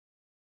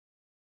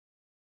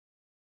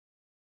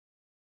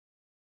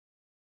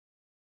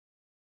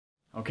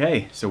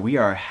Okay, so we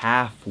are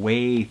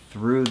halfway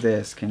through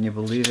this. Can you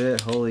believe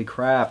it? Holy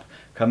crap.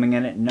 Coming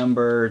in at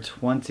number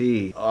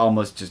 20.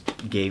 Almost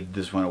just gave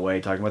this one away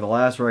talking about the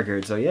last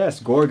record. So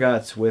yes,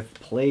 Gorguts with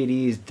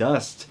Pleiades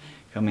Dust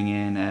coming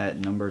in at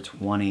number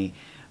 20.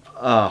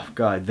 Oh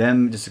god,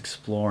 them just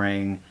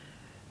exploring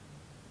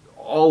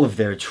all of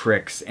their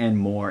tricks and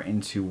more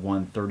into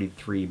one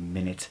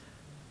 33-minute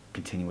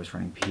continuous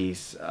running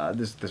piece.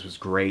 This was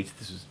great.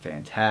 This was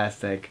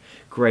fantastic.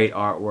 Great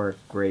artwork,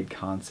 great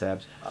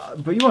concept.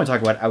 But you want to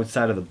talk about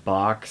outside of the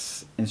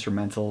box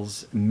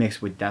instrumentals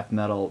mixed with death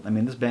metal. I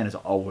mean, this band has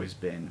always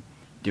been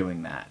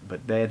doing that,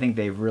 but I think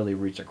they've really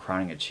reached a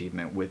crowning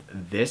achievement with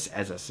this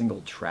as a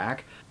single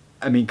track.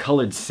 I mean,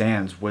 Colored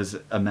Sands was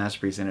a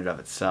masterpiece in and of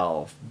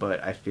itself,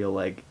 but I feel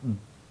like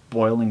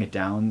boiling it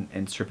down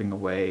and stripping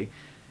away,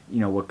 you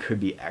know, what could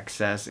be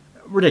excess,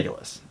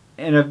 ridiculous.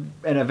 And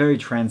a very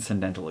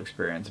transcendental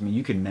experience. I mean,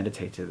 you can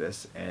meditate to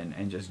this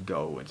and just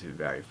go into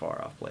very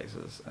far off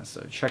places.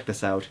 So check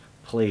this out,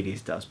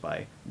 Pleiades Dust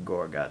by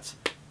Gorguts.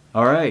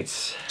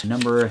 Alright,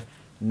 number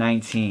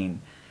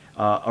 19.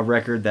 A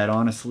record that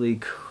honestly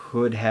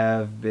could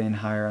have been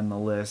higher on the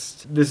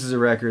list. This is a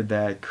record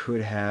that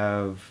could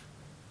have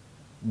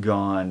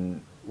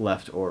gone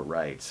left or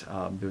right.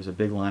 There was a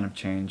big lineup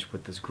change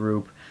with this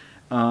group,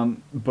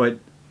 but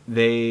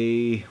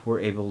they were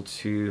able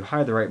to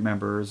hire the right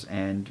members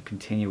and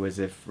continue as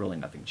if really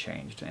nothing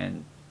changed,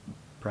 and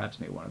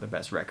perhaps made one of the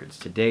best records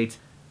to date.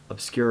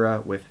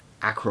 Obscura with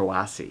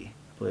Acroassi. I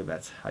believe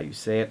that's how you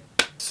say it.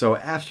 So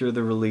after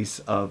the release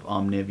of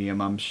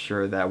Omnivium, I'm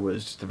sure that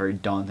was just a very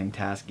daunting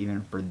task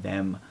even for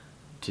them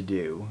to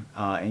do.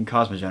 And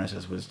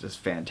Cosmogenesis was just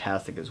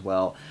fantastic as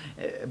well.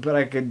 But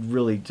I could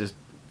really just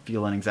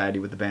feel an anxiety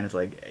with the band. It's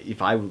like,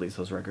 if I release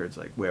those records,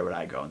 like, where would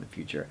I go in the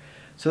future?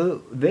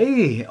 So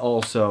they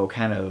also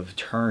kind of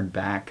turned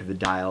back the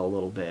dial a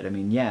little bit. I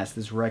mean, yes,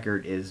 this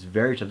record is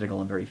very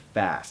technical and very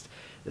fast.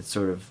 It's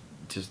sort of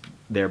just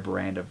their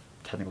brand of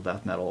technical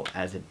death metal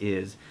as it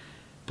is.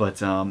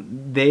 But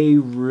they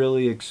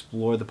really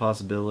explore the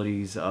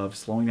possibilities of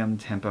slowing down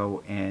the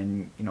tempo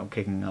and, you know,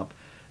 kicking up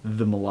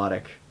the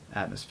melodic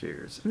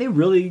atmospheres. They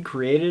really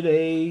created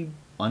a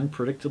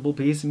unpredictable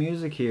piece of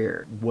music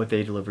here. What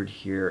they delivered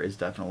here is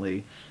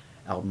definitely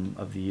album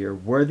of the year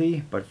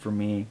worthy, but for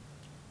me,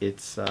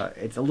 it's a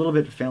little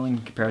bit failing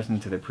in comparison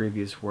to their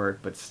previous work,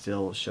 but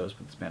still shows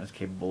what this band is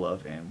capable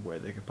of and where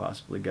they could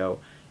possibly go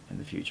in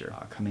the future.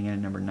 Coming in at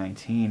number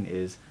 19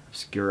 is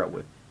Obscura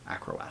with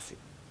Acroassi.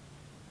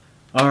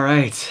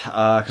 Alright,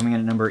 coming in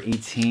at number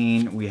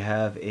 18, we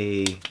have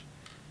a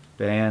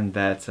band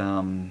that,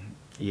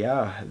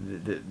 yeah,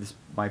 this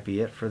might be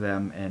it for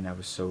them, and I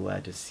was so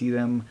glad to see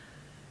them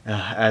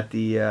at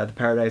the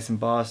Paradise in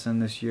Boston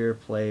this year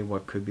play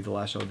what could be the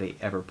last show they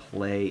ever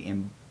play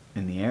in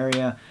the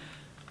area.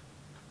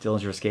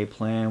 Dillinger Escape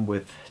Plan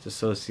with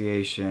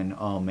Dissociation.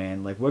 Oh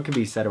man, like, what could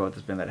be said about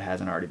this band that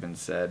hasn't already been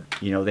said?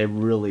 You know, they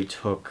really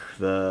took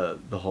the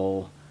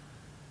whole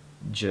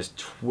just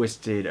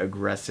twisted,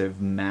 aggressive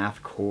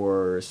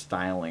mathcore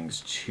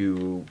stylings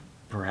to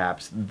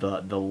perhaps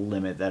the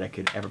limit that it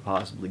could ever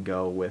possibly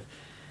go, with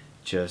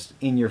just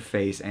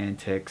in-your-face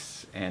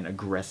antics and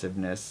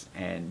aggressiveness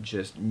and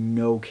just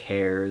no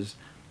cares,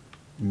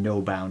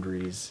 no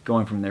boundaries.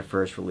 Going from their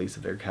first release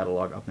of their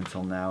catalog up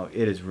until now,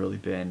 it has really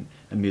been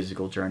a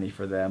musical journey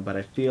for them. But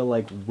I feel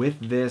like with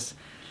this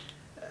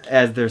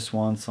as their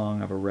swan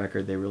song of a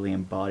record, they really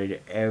embodied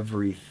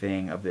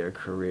everything of their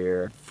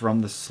career,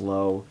 from the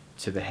slow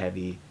to the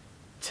heavy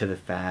to the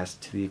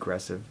fast to the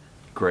aggressive.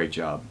 Great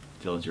job,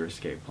 Dillinger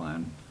Escape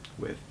Plan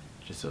with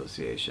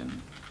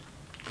Dissociation.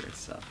 Great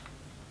stuff.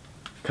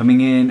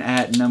 Coming in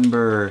at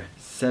number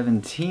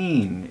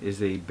 17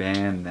 is a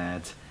band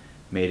that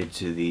made it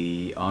to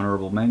the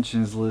honorable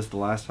mentions list the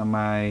last time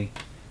I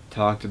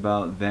talked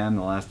about them,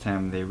 the last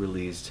time they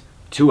released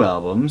 2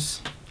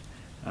 albums,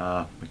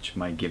 which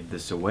might give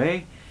this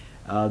away.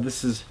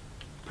 This is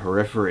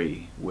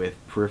Periphery with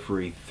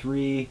Periphery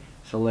 3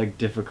 Select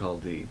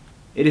Difficulty.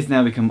 It has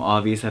now become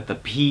obvious that the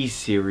P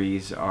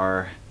series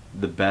are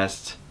the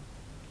best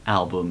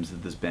albums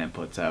that this band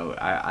puts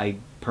out. I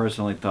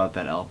personally thought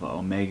that Alpha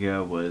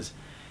Omega was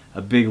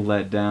a big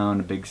letdown,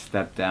 a big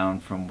step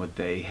down from what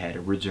they had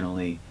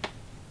originally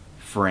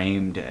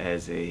framed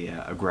as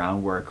a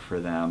groundwork for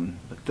them.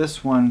 But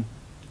this one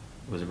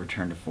was a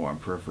return to form.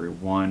 Periphery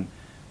 1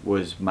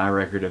 was my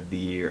record of the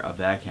year, of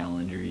that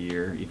calendar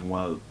year, even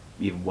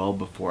well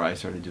before I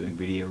started doing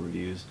video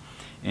reviews.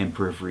 And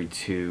Periphery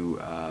 2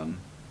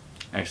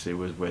 actually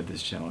was where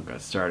this channel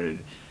got started,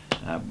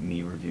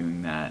 me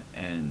reviewing that,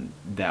 and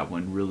that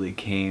one really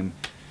came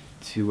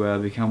to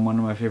become one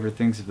of my favorite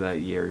things of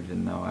that year,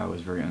 even though I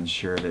was very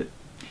unsure of it.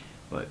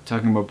 But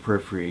talking about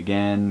Periphery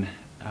again,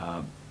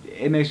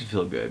 it makes me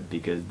feel good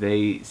because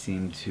they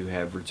seem to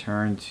have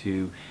returned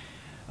to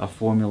a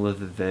formula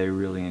that they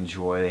really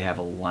enjoy. They have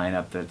a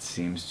lineup that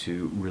seems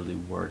to really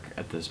work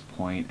at this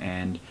point,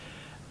 and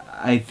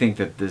I think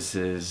that this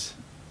is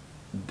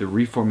the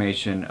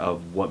reformation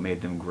of what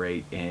made them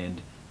great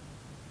and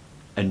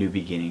a new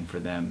beginning for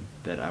them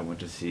that I want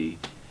to see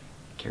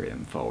carry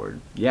them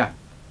forward. Yeah,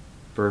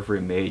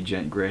 Periphery made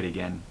Gent great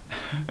again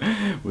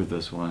with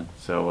this one.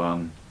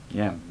 So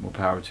yeah, more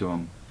power to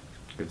them.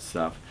 Good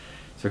stuff.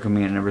 So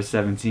coming in at number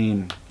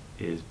 17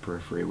 is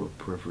Periphery with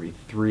Periphery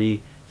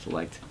 3,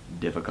 Select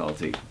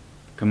Difficulty.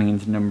 Coming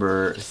into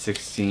number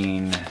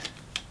 16,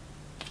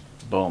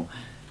 boom.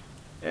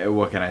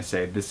 What can I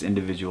say? This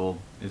individual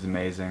is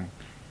amazing.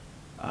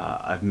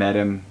 I've met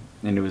him,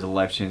 and it was a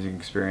life-changing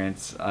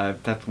experience.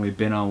 I've definitely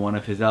been on one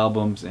of his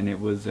albums, and it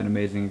was an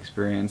amazing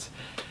experience.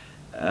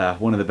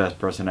 One of the best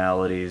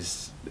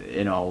personalities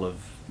in all of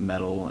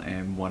metal,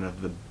 and one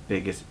of the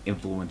biggest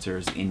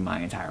influencers in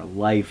my entire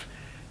life.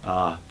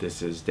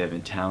 This is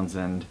Devin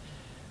Townsend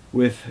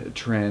with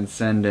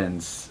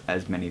Transcendence.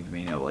 As many of you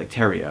may know, like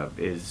Teria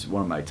is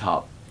one of my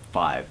top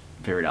 5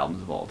 favorite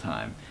albums of all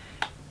time.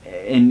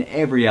 In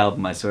every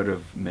album I sort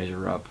of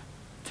measure up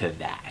to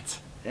that.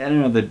 I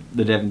don't know,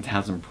 the Devin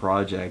Townsend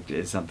project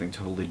is something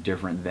totally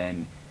different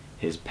than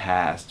his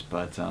past,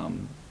 but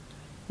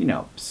you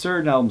know,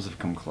 certain albums have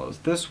come close.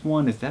 This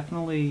one is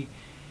definitely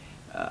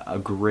a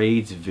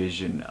great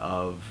vision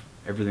of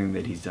everything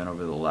that he's done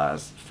over the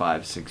last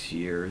 5-6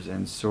 years,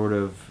 and sort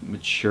of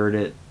matured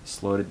it,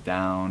 slowed it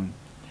down,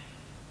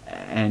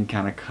 and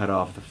kind of cut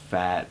off the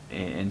fat,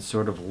 and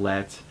sort of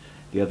let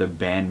the other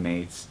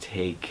bandmates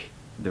take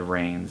the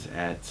reins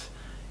at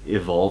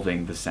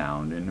evolving the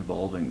sound and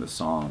evolving the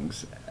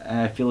songs.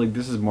 I feel like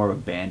this is more of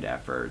a band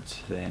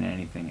effort than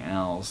anything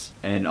else.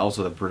 And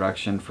also the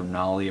production from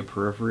Nalia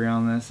Periphery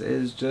on this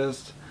is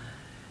just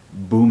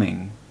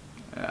booming.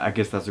 I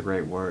guess that's a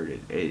great word.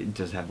 It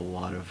does have a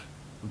lot of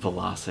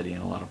velocity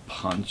and a lot of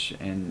punch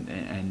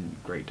and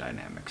great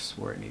dynamics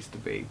where it needs to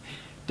be.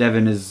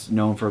 Devin is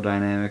known for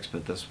dynamics,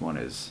 but this one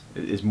is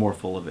more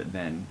full of it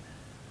than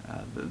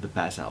the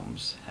past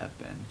albums have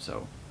been.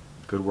 So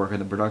good work on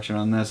the production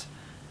on this.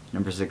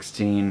 Number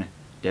 16,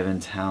 Devin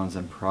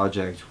Townsend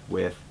Project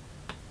with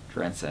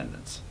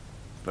Transcendence.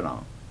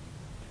 Phenomenal.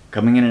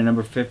 Coming in at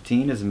number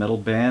 15 is a metal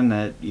band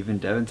that even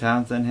Devin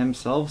Townsend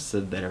himself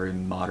said that every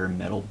modern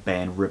metal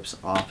band rips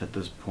off at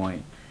this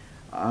point.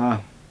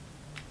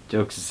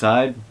 Jokes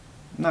aside,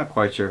 I'm not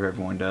quite sure if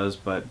everyone does,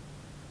 but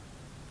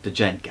the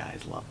Gent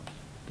guys love them.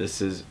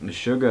 This is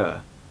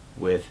Meshuggah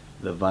with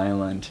The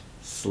Violent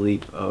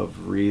Sleep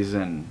of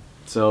Reason.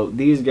 So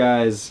these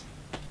guys,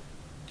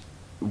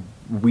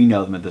 we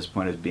know them at this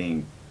point as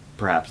being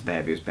perhaps the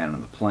heaviest band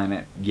on the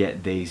planet,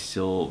 yet they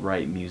still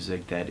write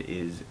music that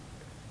is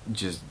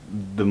just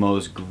the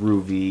most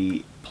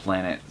groovy,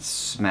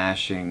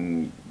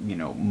 planet-smashing, you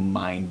know,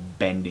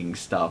 mind-bending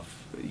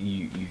stuff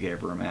you could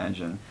ever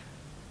imagine.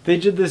 They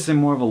did this in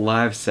more of a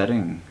live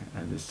setting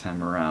this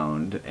time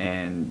around,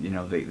 and you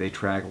know, they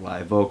track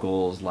live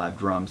vocals, live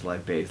drums,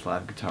 live bass,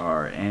 live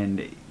guitar, and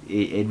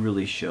it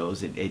really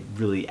shows. It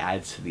really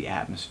adds to the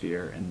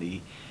atmosphere and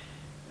the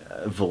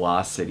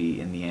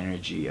velocity and the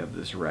energy of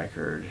this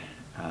record.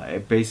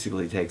 It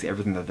basically takes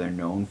everything that they're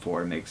known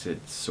for and makes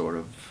it sort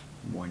of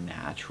more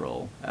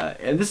natural.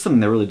 And this is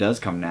something that really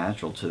does come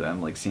natural to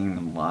them, like seeing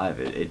them live.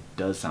 It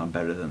does sound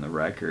better than the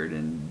record,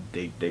 and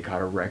they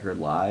caught a record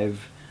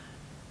live,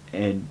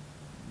 and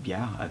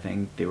yeah, I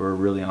think they were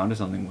really onto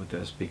something with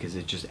this, because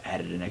it just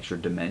added an extra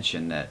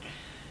dimension that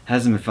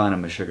hasn't been found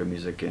in Meshuggah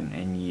music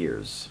in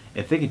years.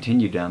 If they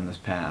continue down this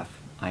path,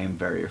 I am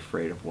very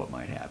afraid of what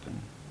might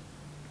happen.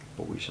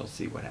 But we shall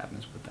see what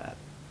happens with that.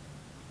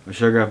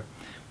 Meshuggah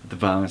with The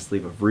Violent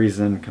Sleep of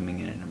Reason, coming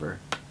in at number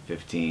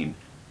 15.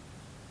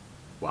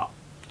 Wow.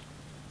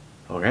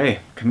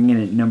 Okay, coming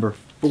in at number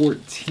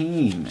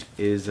 14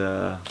 is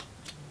kind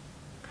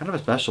of a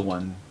special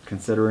one,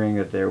 considering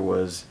that there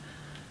was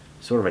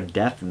sort of a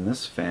death in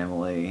this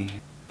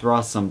family.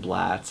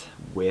 Throssenblatt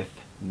with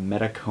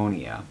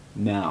Metaconia.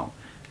 Now,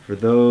 for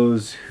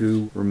those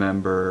who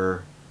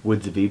remember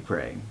Woods of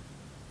Ypres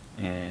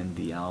and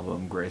the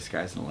album Grey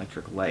Skies and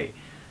Electric Light,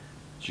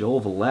 Joel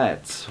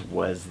Valette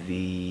was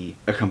the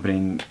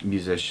accompanying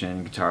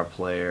musician, guitar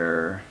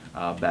player,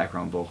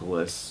 background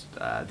vocalist.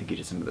 I think he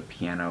did some of the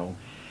piano.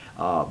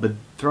 But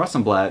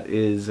Throssenblatt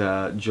is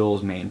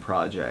Joel's main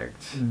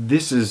project.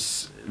 This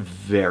is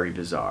very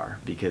bizarre,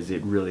 because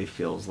it really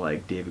feels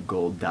like David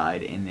Gold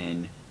died and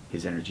then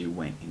his energy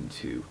went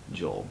into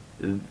Joel.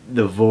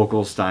 The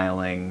vocal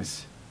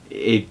stylings,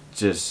 it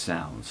just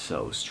sounds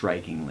so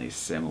strikingly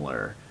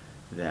similar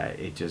that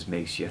it just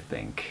makes you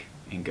think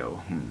and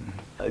go,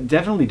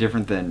 Definitely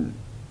different than,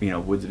 you know,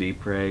 Woods of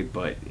Ypres,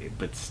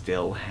 but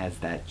still has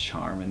that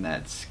charm and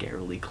that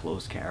scarily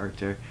close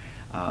character.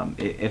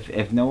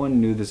 If no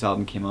one knew this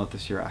album came out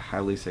this year, I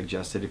highly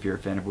suggest it if you're a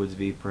fan of Woods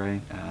of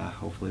Ypres.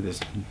 Hopefully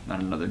there's not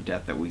another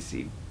death that we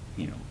see,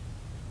 you know,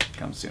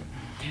 come soon.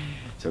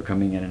 So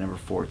coming in at number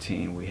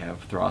 14, we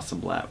have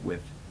Throssenblatt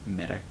with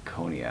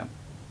Metaconia.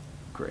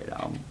 Great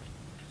album.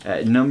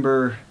 At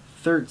number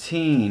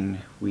 13,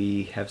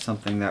 we have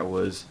something that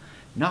was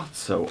not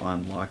so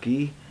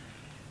unlucky,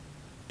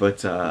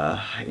 but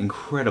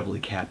incredibly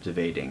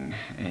captivating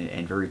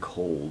and very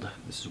cold.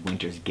 This is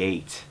Winter's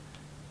Gate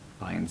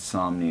by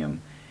Insomnium.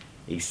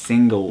 A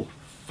single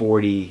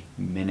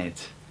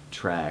 40-minute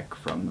track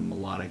from the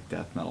melodic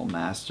death metal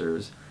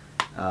masters.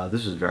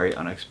 This was very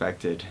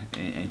unexpected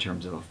in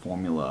terms of a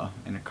formula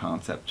and a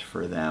concept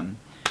for them.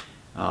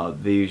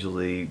 They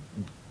usually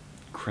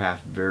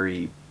craft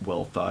very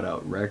well thought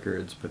out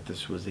records, but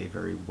this was a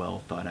very well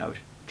thought out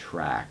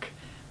track.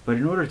 But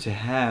in order to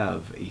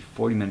have a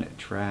 40-minute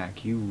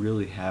track, you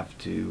really have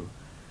to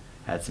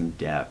add some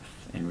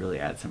depth and really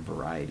add some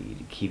variety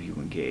to keep you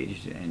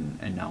engaged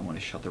and not want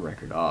to shut the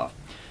record off.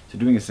 So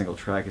doing a single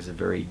track is a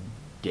very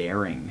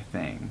daring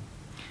thing,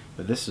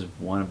 but this is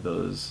one of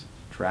those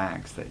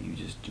tracks that you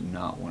just do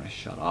not want to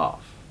shut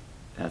off.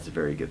 That's a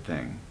very good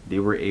thing. They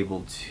were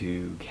able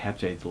to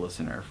captivate the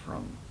listener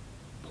from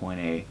point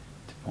A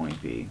to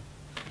point B,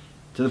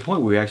 to the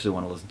point where you actually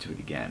want to listen to it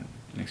again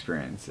and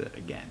experience it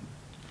again.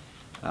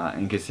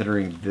 And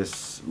considering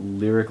this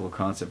lyrical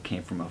concept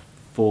came from a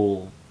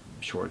full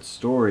short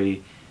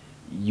story,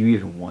 you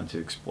even want to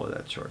explore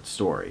that short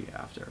story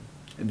after.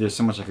 There's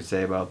so much I could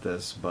say about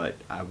this, but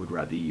I would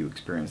rather you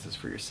experience this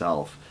for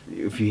yourself.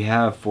 If you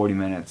have 40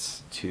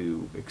 minutes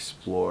to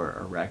explore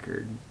a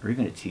record, or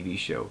even a TV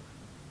show,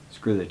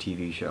 screw the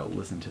TV show,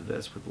 listen to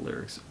this with the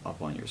lyrics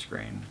up on your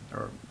screen,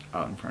 or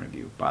out in front of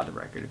you. Buy the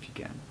record if you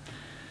can.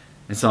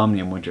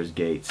 Insomnium Winter's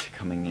Gate,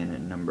 coming in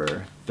at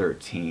number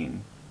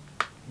 13,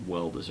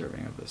 well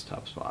deserving of this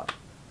top spot.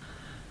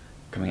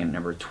 Coming in at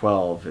number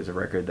 12 is a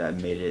record that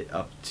made it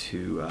up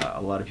to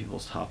a lot of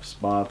people's top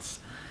spots.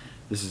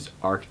 This is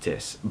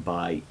Arctis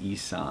by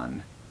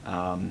Ihsahn.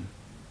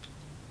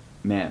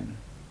 Man,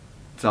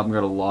 this album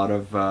got a lot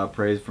of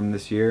praise from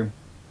this year.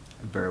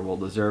 Very well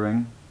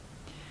deserving.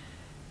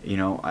 You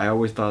know, I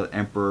always thought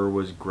Emperor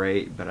was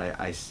great, but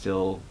I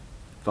still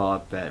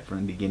thought that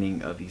from the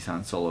beginning of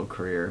Ihsahn's solo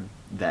career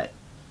that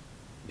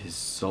his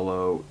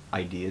solo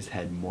ideas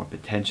had more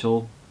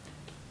potential.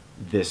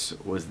 This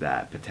was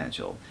that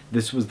potential.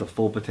 This was the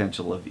full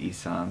potential of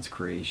Ihsahn's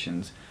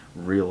creations,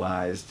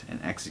 realized and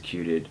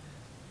executed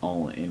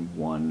all in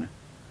one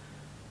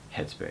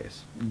headspace.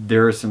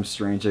 There are some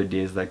strange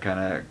ideas that kind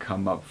of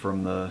come up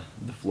from the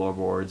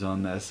floorboards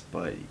on this,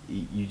 but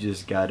you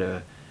just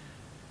gotta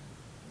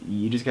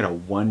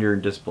wonder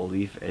in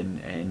disbelief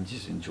and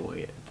just enjoy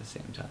it at the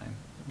same time.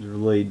 There's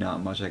really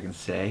not much I can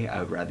say.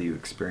 I would rather you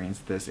experience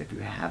this if you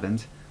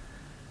haven't,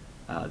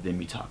 than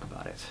me talk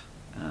about it.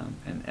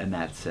 And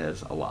that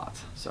says a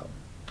lot. So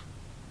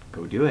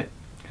go do it.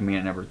 Coming in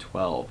at number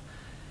 12,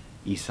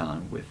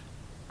 Ihsahn with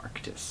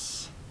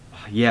Arctis.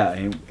 Yeah,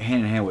 and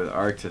hand in hand with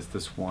Arctis,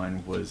 this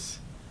one was,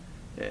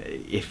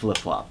 it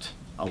flip-flopped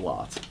a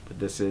lot. But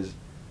this is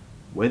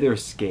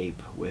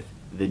Witherscape with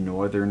The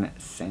Northern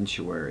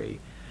Sanctuary.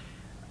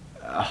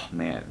 Oh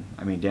man,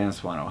 I mean, Dan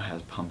Swano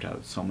has pumped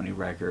out so many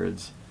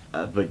records,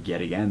 but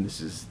yet again, this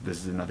is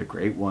another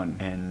great one.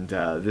 And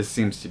this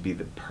seems to be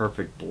the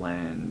perfect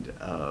blend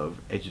of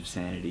Edge of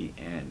Sanity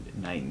and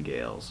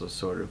Nightingale. So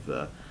sort of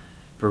the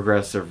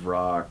progressive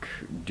rock,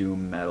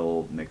 doom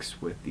metal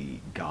mixed with the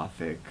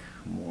gothic,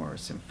 more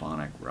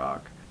symphonic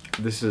rock.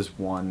 This is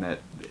one that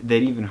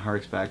even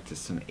harks back to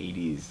some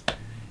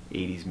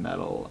 80s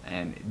metal,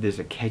 and there's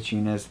a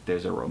catchiness,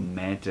 there's a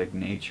romantic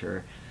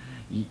nature.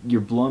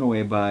 You're blown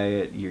away by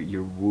it,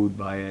 you're wooed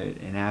by it,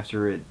 and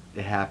after it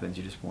happens,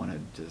 you just want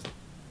to just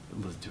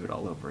listen to it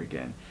all over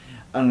again.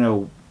 I don't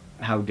know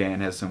how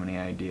Dan has so many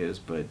ideas,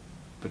 but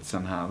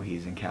somehow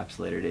he's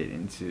encapsulated it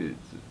into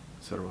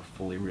sort of a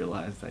fully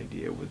realized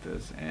idea with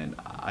this, and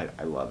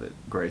I love it.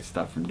 Great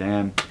stuff from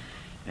Dan,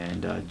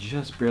 and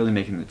just barely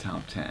making the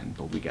top 10,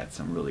 but we got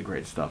some really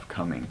great stuff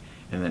coming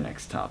in the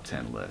next top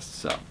 10 list.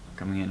 So,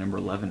 coming in number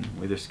 11,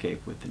 Witherscape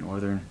with The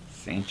Northern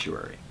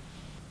Sanctuary.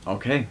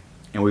 Okay,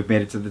 and we've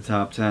made it to the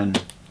top 10,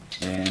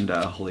 and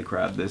holy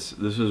crap, this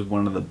was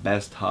one of the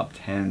best top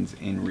 10s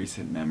in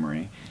recent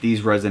memory.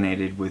 These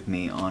resonated with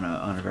me on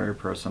a very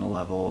personal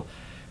level.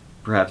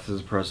 Perhaps there's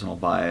a personal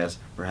bias,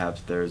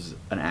 perhaps there's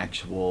an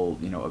actual,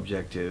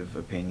 objective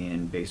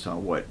opinion based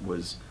on what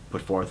was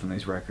put forth in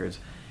these records.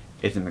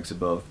 It's a mix of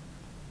both.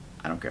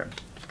 I don't care.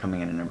 Coming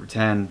in at number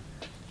 10,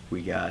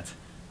 we got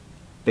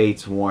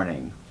Fate's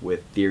Warning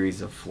with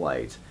Theories of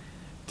Flight.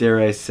 Dare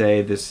I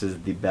say this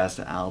is the best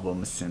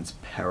album since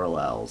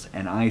Parallels,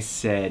 and I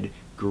said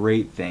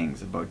great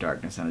things about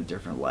Darkness in a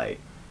Different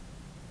Light.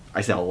 I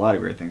said a lot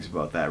of great things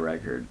about that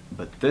record,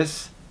 but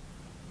this,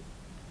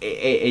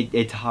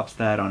 it tops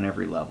that on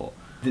every level.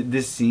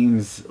 This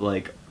seems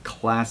like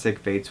classic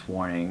Fate's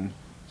Warning,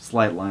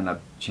 slight lineup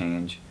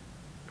change,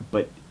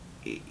 but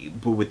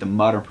with the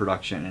modern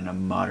production and a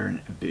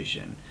modern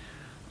vision.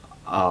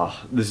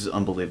 This is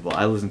unbelievable.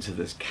 I listened to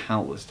this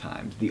countless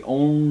times. The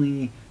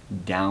only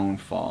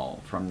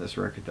downfall from this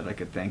record that I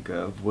could think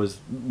of was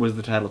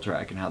the title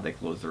track and how they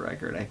closed the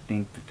record. I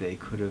think that they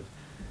could have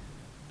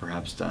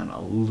perhaps done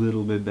a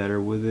little bit better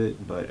with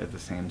it, but at the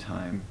same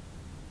time,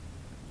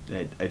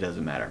 it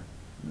doesn't matter.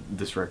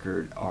 This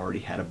record already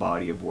had a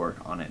body of work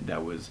on it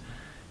that was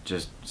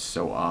just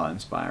so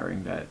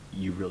awe-inspiring that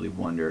you really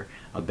wonder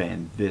a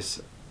band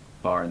this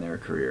far in their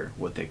career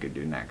what they could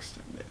do next.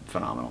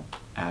 Phenomenal.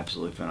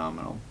 Absolutely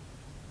phenomenal.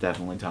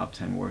 Definitely top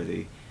 10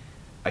 worthy.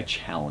 I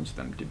challenge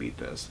them to beat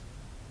this.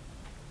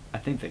 I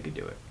think they could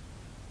do it.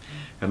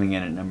 Coming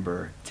in at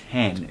number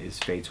 10 is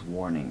Fate's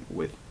Warning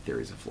with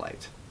Theories of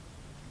Flight.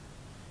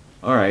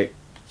 Alright,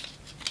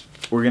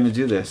 we're going to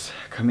do this.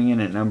 Coming in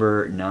at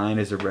number 9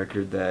 is a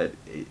record that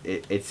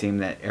it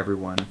seemed that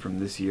everyone from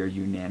this year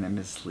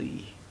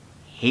unanimously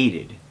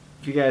hated.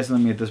 If you guys know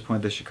me at this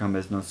point, this should come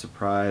as no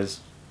surprise.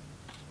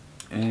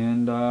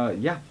 And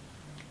yeah,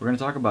 we're going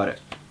to talk about it.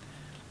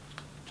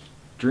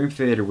 Dream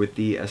Theater with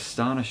The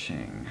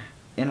Astonishing.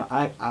 And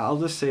I'll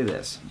just say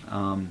this.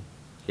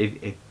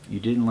 If you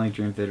didn't like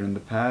Dream Theater in the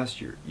past,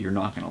 you're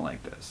not going to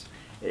like this.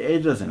 It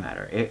doesn't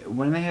matter.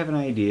 When they have an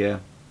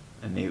idea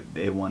and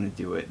they want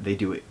to do it, they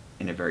do it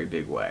in a very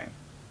big way.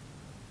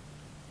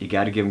 You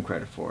got to give them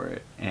credit for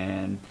it.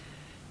 And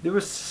there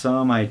were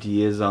some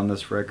ideas on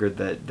this record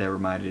that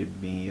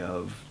reminded me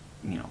of,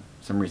 you know,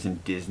 some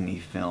recent Disney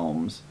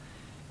films.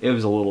 It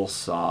was a little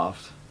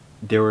soft.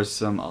 There was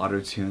some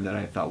auto-tune that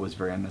I thought was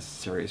very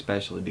unnecessary,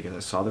 especially because I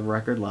saw the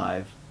record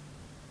live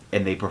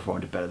and they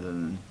performed it better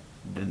than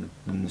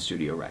the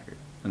studio record,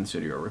 than the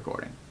studio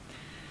recording.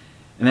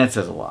 And that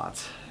says a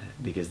lot,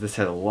 because this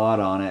had a lot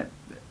on it.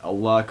 A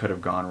lot could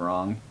have gone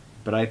wrong,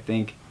 but I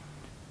think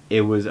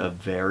it was a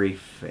very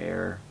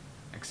fair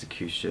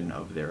execution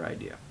of their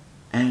idea.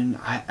 And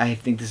I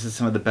think this is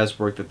some of the best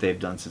work that they've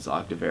done since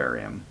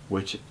Octavarium,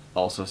 which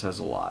also says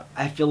a lot.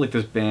 I feel like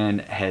this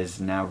band has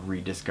now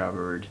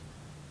rediscovered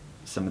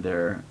some of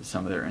their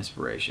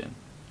inspiration.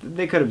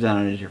 They could have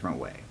done it in a different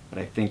way, but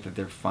I think that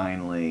they're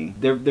finally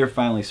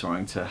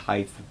soaring to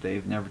heights that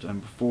they've never done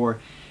before,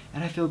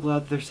 and I feel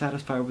glad that they're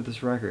satisfied with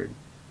this record.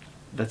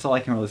 That's all I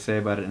can really say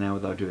about it now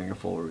without doing a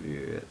full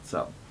review of it.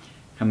 So,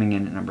 coming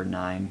in at number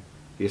 9,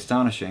 The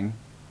Astonishing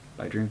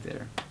by Dream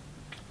Theater.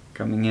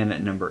 Coming in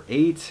at number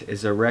 8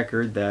 is a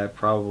record that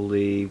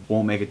probably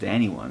won't make it to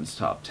anyone's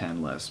top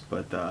 10 list,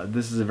 but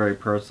this is a very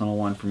personal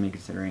one for me,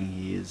 considering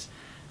he is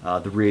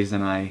the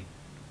reason I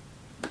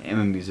am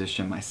a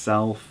musician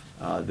myself.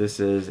 This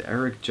is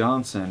Eric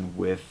Johnson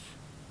with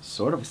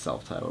sort of a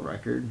self-titled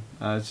record.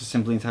 It's just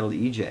simply entitled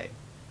EJ.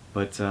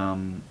 But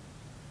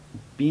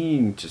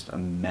being just a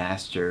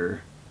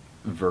master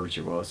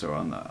virtuoso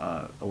on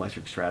the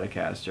electric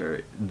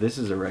Stratocaster, this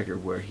is a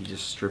record where he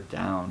just stripped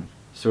down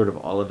sort of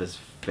all of his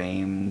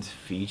famed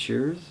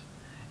features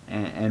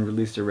and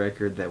released a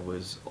record that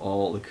was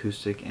all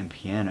acoustic and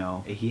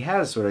piano. He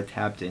has sort of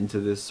tapped into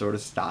this sort of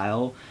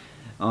style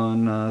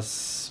on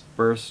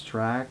sparse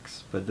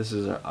tracks, but this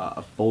is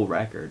a full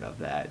record of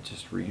that,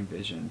 just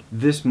re-envisioned.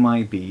 This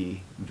might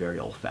be very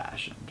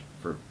old-fashioned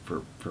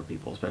for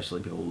people,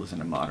 especially people who listen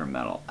to modern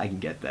metal. I can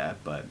get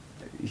that, but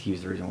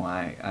he's the reason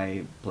why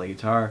I play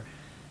guitar,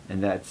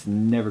 and that's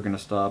never going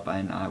to stop,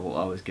 and I will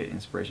always get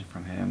inspiration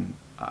from him.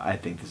 I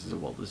think this is a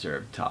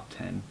well-deserved top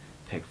 10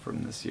 pick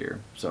from this year.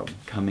 So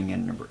coming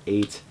in number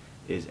 8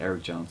 is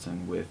Eric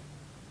Johnson with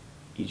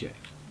EJ.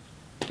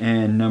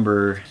 And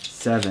number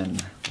 7,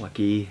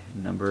 lucky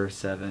number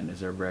 7,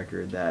 is a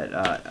record that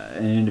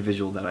an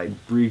individual that I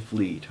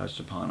briefly touched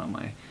upon on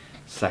my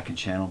second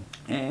channel.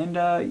 And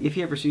if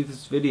he ever sees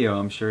this video,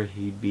 I'm sure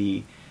he'd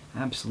be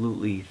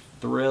absolutely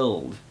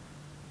thrilled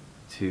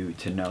to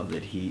know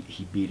that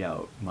he beat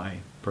out my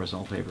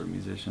personal favorite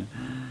musician.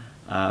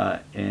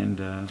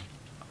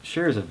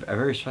 Shares a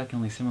very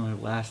strikingly similar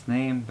last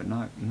name, but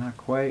not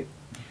quite.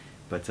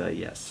 But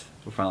yes,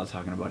 we're finally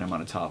talking about him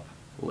on a top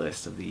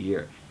list of the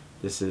year.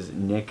 This is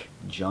Nick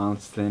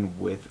Johnston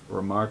with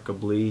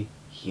Remarkably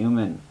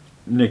Human.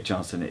 Nick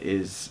Johnston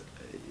is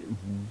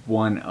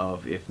one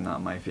of, if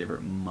not my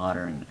favorite,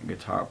 modern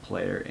guitar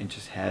player, and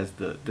just has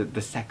the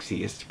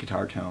sexiest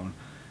guitar tone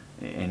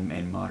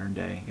in modern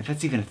day. If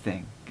that's even a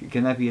thing.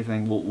 Can that be a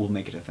thing? We'll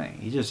make it a thing.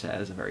 He just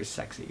has a very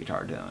sexy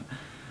guitar tone.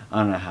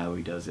 I don't know how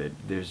he does it.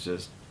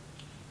 There's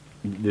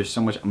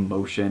so much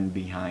emotion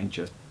behind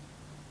just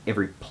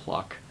every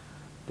pluck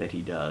that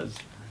he does.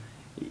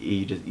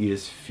 You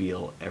just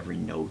feel every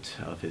note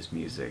of his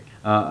music.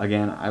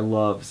 Again, I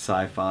love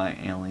sci-fi,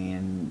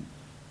 alien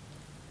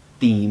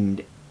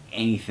themed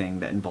anything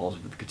that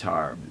involves with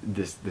guitar.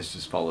 This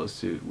just follows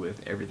suit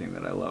with everything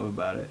that I love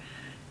about it.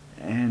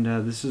 And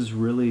this is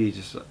really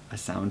just a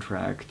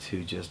soundtrack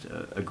to just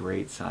a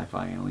great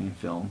sci-fi alien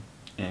film,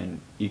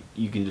 and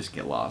you can just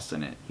get lost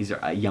in it. He's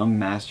a young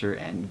master,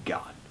 and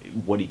God,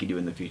 what he could do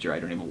in the future, I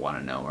don't even want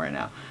to know right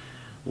now.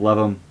 Love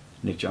him.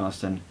 Nick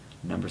Johnston,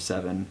 number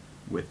 7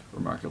 with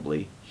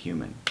Remarkably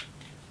Human.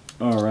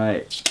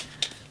 Alright,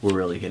 we're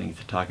really getting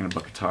to talking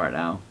about guitar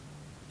now.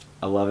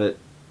 I love it,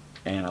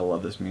 and I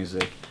love this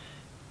music.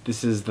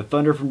 This is The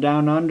Thunder from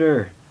Down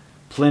Under,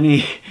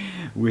 Pliny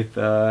with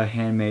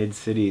Handmade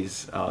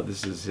Cities.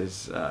 This is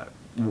his,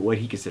 what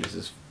he considers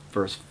his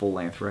first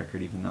full-length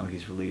record, even though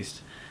he's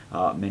released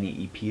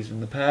many EPs in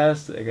the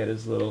past. I got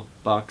his little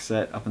box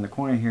set up in the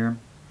corner here.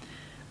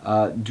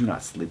 Do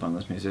not sleep on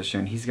this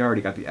musician. He's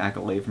already got the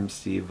accolade from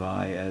Steve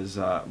Vai as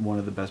one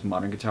of the best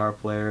modern guitar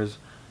players.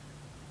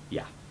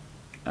 Yeah,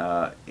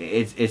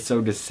 It's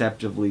so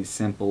deceptively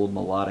simple,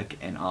 melodic,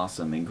 and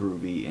awesome, and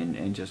groovy,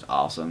 and just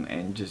awesome,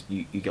 and just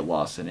you get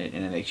lost in it,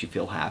 and it makes you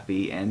feel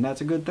happy, and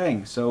that's a good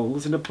thing. So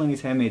listen to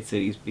Pliny's Handmade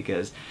Cities,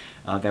 because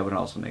that would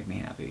also make me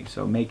happy.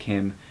 So make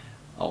him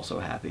also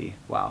happy.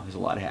 Wow, there's a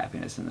lot of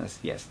happiness in this.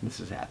 Yes, this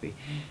is happy.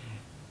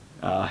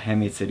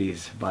 Handmade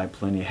Cities by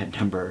Pliny at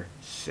number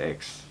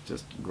 6.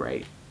 Just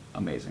great.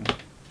 Amazing.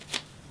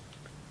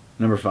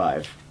 Number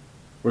 5.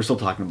 We're still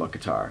talking about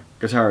guitar.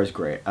 Guitar is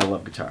great. I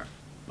love guitar.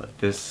 But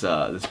this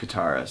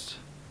guitarist,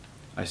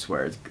 I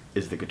swear,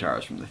 is the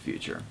guitarist from the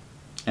future.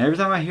 And every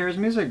time I hear his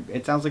music,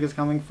 it sounds like it's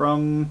coming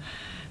from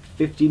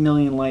 50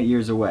 million light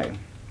years away.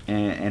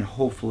 And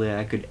hopefully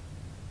I could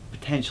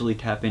potentially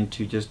tap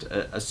into just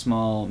a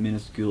small,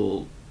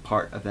 minuscule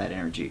part of that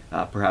energy.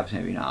 Perhaps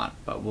maybe not,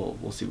 but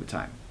we'll see with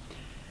time.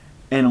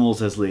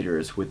 Animals as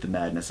leaders with the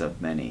madness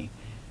of many.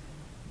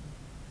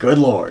 Good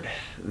lord,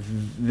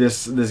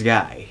 this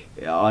guy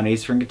on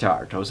 8-string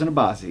guitar, Tosin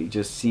Abasi,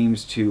 just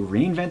seems to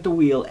reinvent the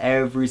wheel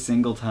every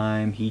single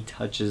time he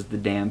touches the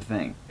damn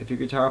thing. If you're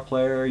a guitar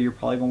player, you're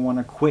probably going to want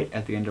to quit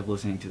at the end of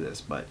listening to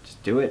this, but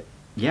just do it.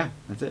 Yeah,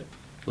 that's it.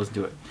 Listen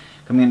to it.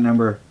 Coming in at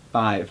number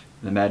 5,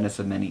 The Madness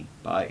of Many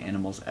by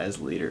Animals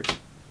as Leaders.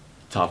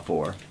 Top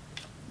 4.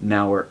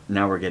 Now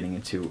we're getting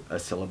into a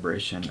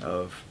celebration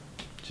of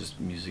just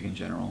music in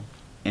general.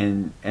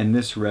 And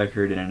this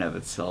record in and of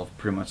itself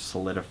pretty much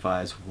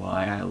solidifies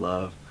why I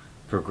love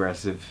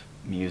progressive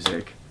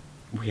music.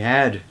 We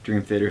had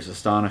Dream Theater's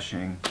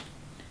Astonishing,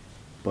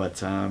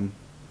 but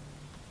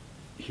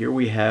here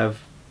we have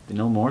the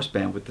Neil Morse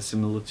Band with The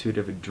Similitude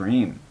of a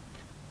Dream.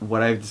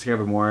 What I've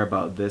discovered more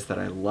about this that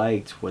I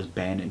liked was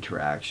band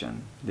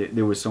interaction.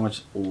 There was so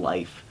much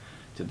life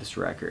to this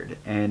record,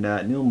 and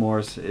Neil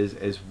Morse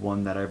is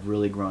one that I've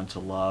really grown to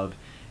love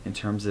in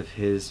terms of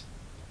his...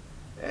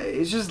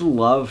 It's just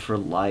love for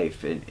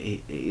life. It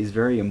is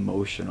very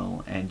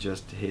emotional, and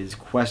just his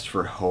quest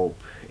for hope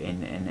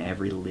in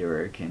every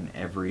lyric and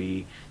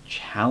every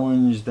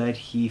challenge that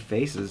he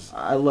faces.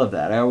 I love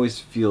that. I always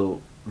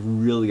feel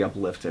really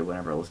uplifted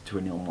whenever I listen to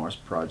a Neil Morse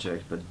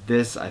project, but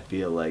this I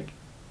feel like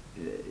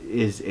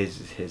is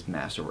his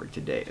masterwork to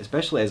date,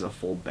 especially as a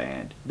full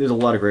band. There's a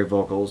lot of great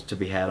vocals to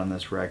be had on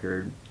this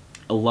record,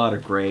 a lot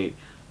of great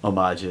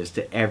homages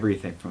to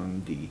everything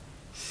from the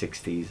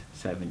 60s,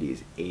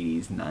 70s,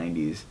 80s,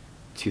 90s,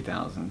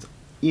 2000s,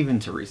 even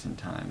to recent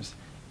times.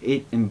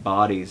 It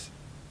embodies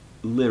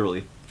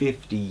literally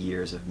 50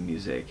 years of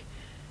music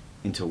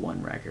into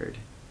one record.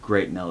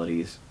 Great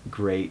melodies,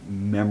 great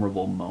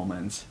memorable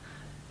moments,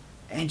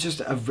 and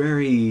just a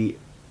very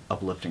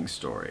uplifting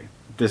story.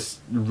 This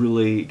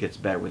really gets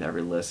better with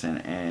every listen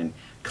and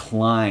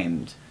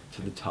climbed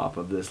to the top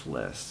of this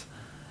list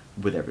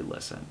with every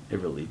listen. It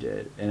really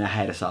did. And I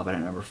had to stop it at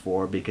number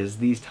 4 because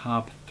these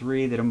top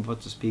 3 that I'm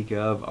about to speak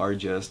of are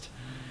just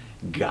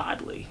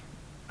godly.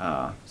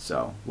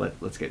 So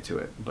let's get to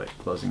it. But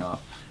closing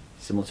off,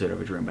 Similitude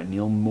of a Dream by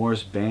Neil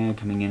Morse Band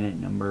coming in at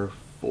number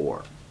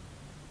 4.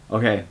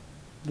 Okay,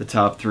 the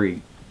top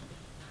 3.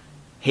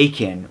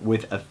 Haken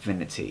with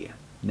Affinity.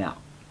 Now,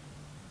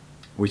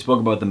 we spoke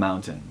about The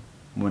Mountain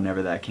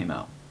whenever that came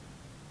out.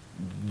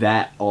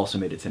 That also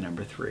made it to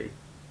number 3.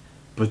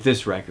 But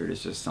this record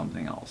is just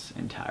something else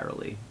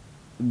entirely.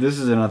 This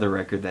is another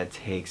record that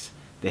takes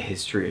the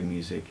history of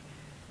music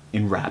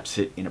and wraps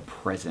it in a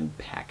present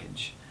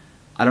package.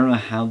 I don't know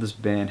how this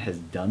band has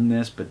done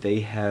this, but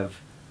they have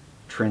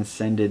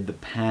transcended the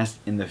past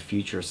and the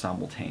future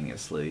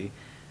simultaneously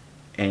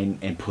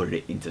and put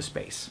it into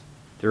space.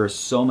 There are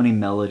so many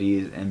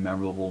melodies and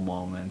memorable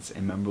moments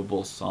and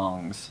memorable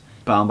songs,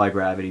 Bound by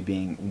Gravity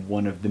being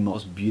one of the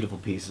most beautiful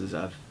pieces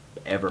I've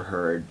ever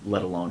heard,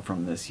 let alone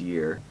from this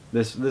year.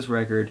 This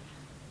record,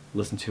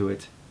 listen to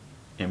it,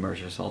 immerse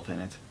yourself in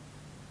it.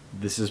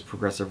 This is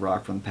progressive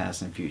rock from the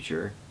past and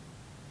future,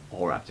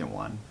 all wrapped in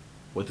one.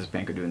 What this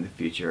band could do in the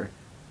future,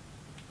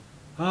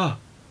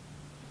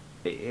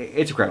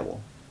 it's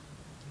incredible.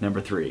 Number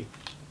 3,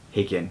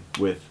 Haken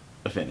with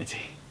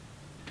Affinity.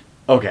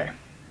 Okay,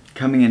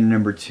 coming in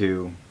number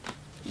 2,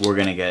 we're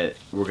gonna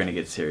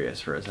get serious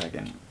for a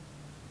second.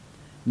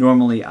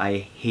 Normally, I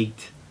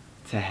hate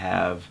to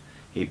have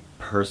a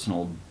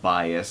personal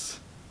bias,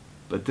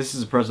 but this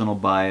is a personal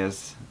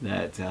bias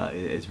that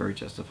is very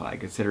justified,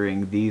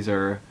 considering these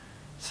are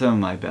some of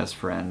my best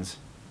friends.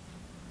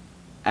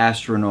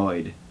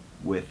 Astronoid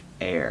with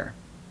Air.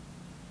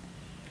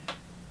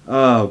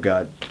 Oh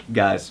god,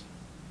 guys,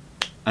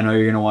 I know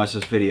you're gonna watch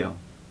this video.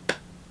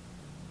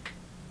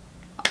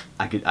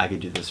 I could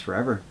do this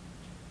forever.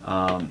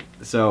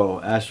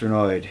 So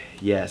Astronoid,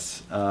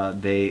 yes,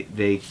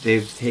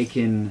 they've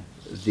taken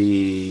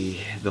the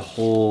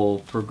whole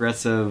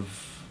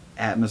progressive,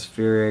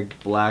 atmospheric,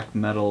 black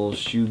metal,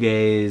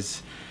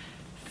 shoegaze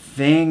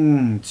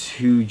thing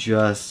to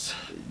just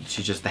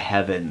the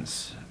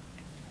heavens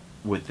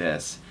with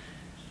this.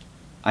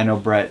 I know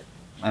Brett,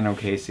 I know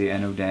Casey, I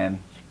know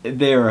Dan.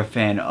 They are a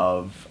fan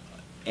of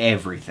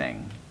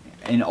everything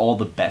and all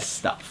the best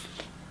stuff.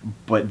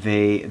 But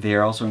they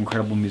are also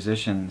incredible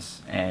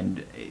musicians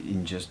and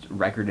just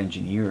record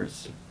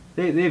engineers.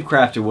 They've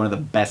crafted one of the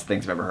best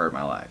things I've ever heard in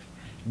my life.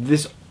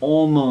 This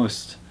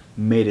almost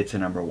made it to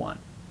 #1.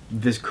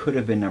 This could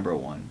have been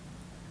 #1.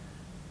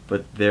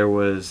 But there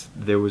was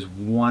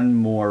one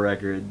more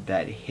record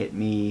that hit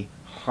me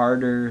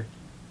harder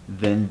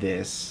than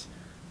this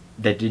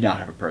that did not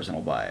have a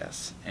personal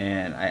bias.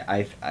 And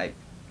I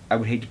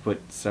would hate to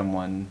put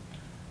someone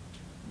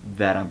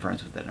that I'm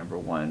friends with at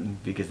 #1,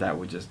 because that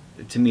would just,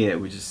 to me, it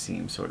would just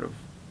seem sort of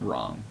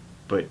wrong.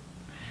 But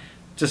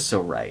just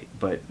so right.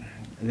 But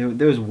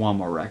there was one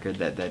more record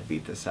that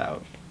beat this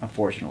out,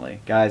 unfortunately.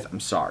 Guys, I'm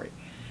sorry.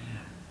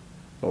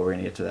 But we're going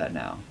to get to that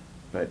now.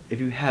 But if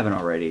you haven't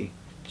already,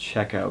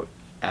 check out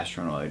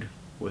Astronoid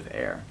with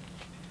Air.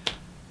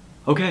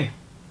 Okay.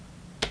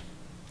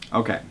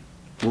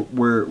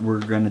 We're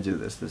going to do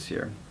this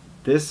year.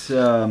 This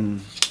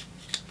 #1.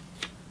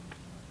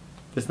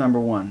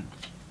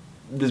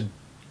 This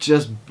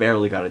just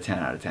barely got a 10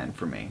 out of 10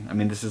 for me. I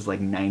mean, this is like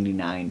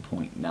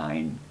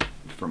 99.9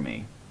 for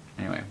me.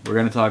 Anyway, we're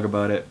going to talk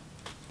about it.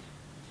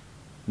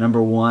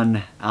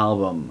 #1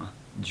 album,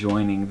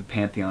 joining the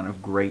pantheon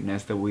of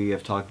greatness that we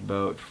have talked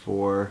about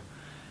for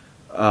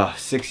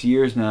 6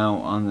 years now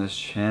on this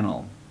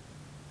channel.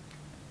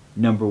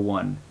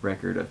 #1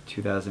 record of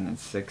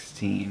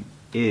 2016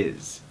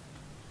 is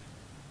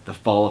The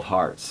Fall of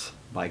Hearts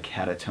by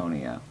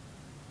Katatonia.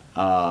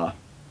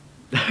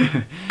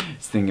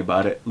 Thinking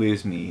about it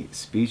leaves me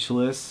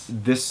speechless.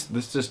 This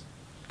just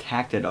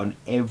tacked it on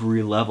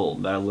every level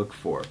that I look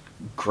for.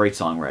 Great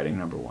songwriting,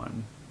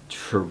 #1.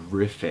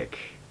 Terrific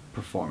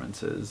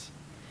performances.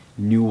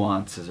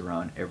 Nuances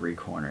around every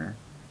corner.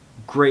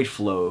 Great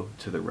flow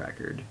to the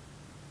record.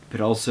 But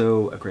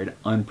also a great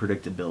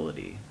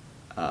unpredictability.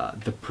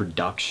 The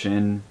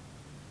production,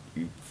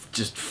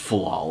 just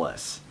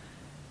flawless.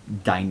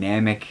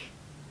 Dynamic,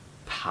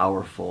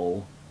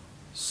 powerful,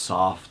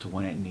 soft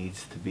when it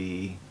needs to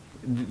be.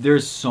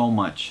 There's so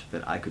much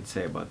that I could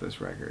say about this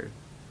record.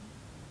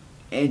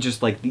 And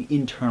just like the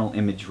internal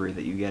imagery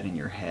that you get in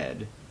your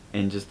head,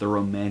 and just the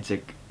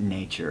romantic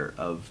nature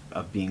of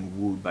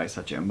being wooed by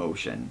such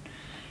emotion,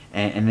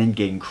 and then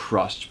getting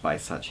crushed by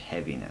such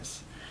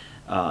heaviness.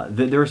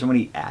 There are so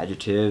many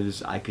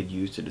adjectives I could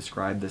use to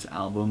describe this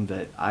album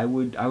that I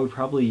would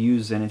probably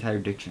use an entire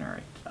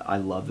dictionary. I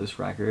love this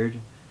record.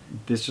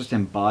 This just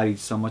embodied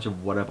so much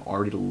of what I've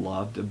already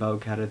loved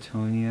about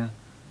Katatonia,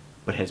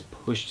 but has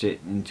pushed it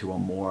into a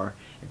more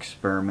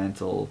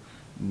experimental,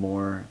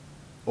 more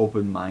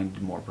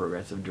open-minded, more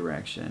progressive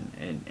direction,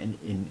 and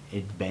an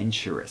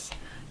adventurous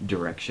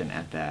direction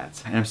at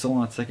that. And I'm still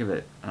not sick of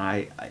it.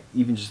 I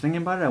even just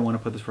thinking about it, I want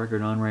to put this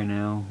record on right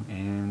now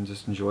and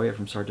just enjoy it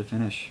from start to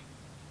finish.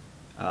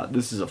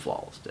 This is a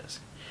flawless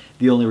disc.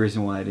 The only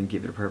reason why I didn't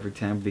give it a perfect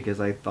 10 because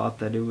I thought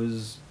that it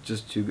was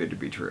just too good to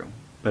be true.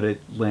 But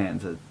it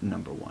lands at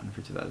 #1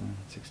 for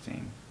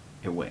 2016.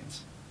 It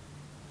wins.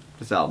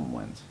 This album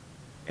wins.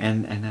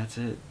 And that's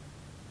it.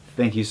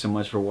 Thank you so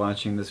much for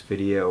watching this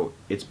video.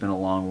 It's been a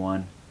long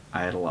one.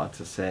 I had a lot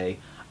to say,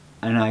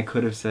 and I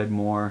could have said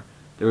more.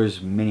 There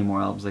was many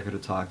more albums I could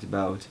have talked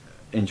about.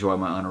 Enjoy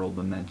my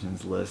honorable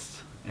mentions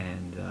list,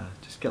 and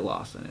just get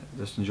lost in it.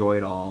 Just enjoy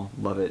it all.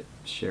 Love it.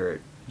 Share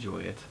it. Enjoy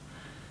it.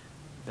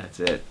 That's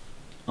it.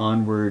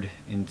 Onward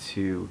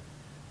into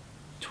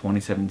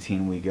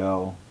 2017 we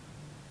go.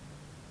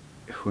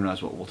 Who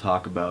knows what we'll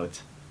talk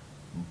about,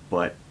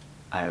 but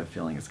I have a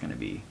feeling it's going to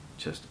be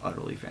just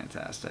utterly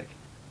fantastic.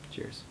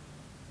 Cheers.